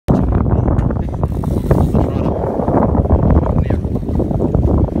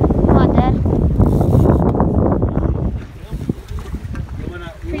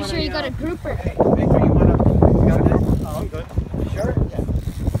grouper. Hey, Victor, you want to? You got it? Oh, I'm good. Sure? Yeah.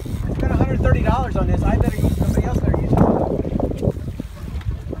 I spent $130 on this. I better use somebody else better use it.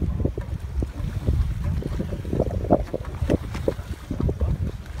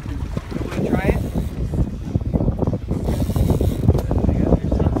 You want to try it?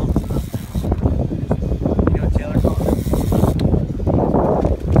 You know what Taylor called it?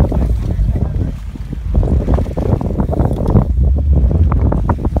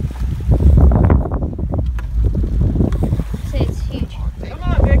 Say it's huge. Come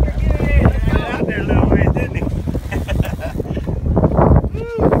on, Victor, get it in. Let's go. Out there a little ways, didn't he?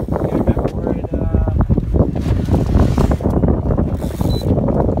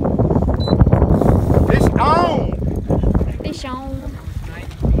 Fish on! Fish on.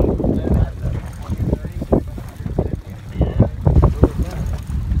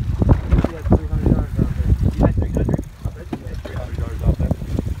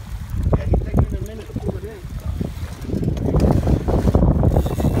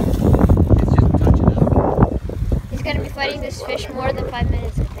 He's going to be fighting this fish more than 5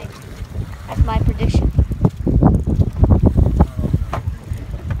 minutes, I think. That's my prediction.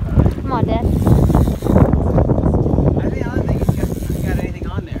 Come on, Dad. I don't think he's got anything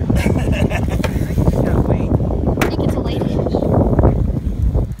on there. I think he's just got to wait. I think it's a lady fish.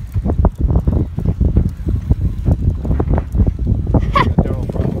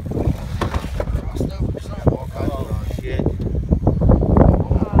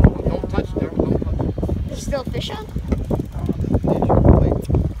 There's still fish on?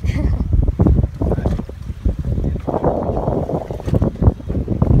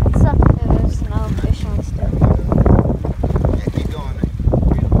 Suck if there's no fish on still.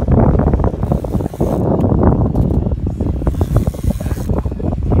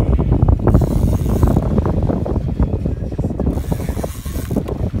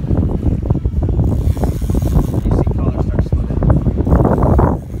 You see color start to slow down.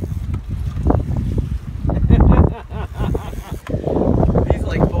 He's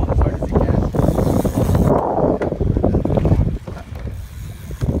like pulling as hard as he can.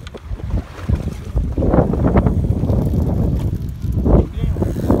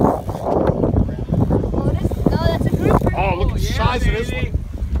 Oh, it is? No, that's a grouper. Oh, look at the yeah, size of this baby. one.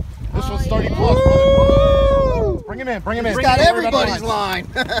 This one's Oh, 30 yeah. plus, brother. Bring him in, bring him in. He's got Don't worry about the everybody's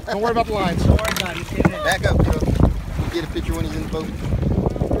lines. line. Don't worry about the lines. Don't worry about it. He's getting it. Back up, Joe. Get a picture when he's in the boat.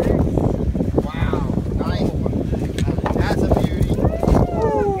 Wow, nice one. That's a beauty.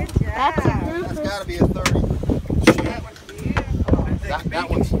 That's a That's grouper. got to be a 30.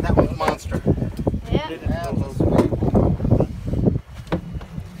 That one's monster. Yeah. That's a sweet one.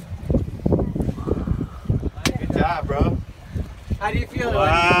 Good job, bro. How do you feel?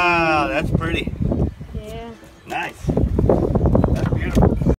 Wow, that's pretty.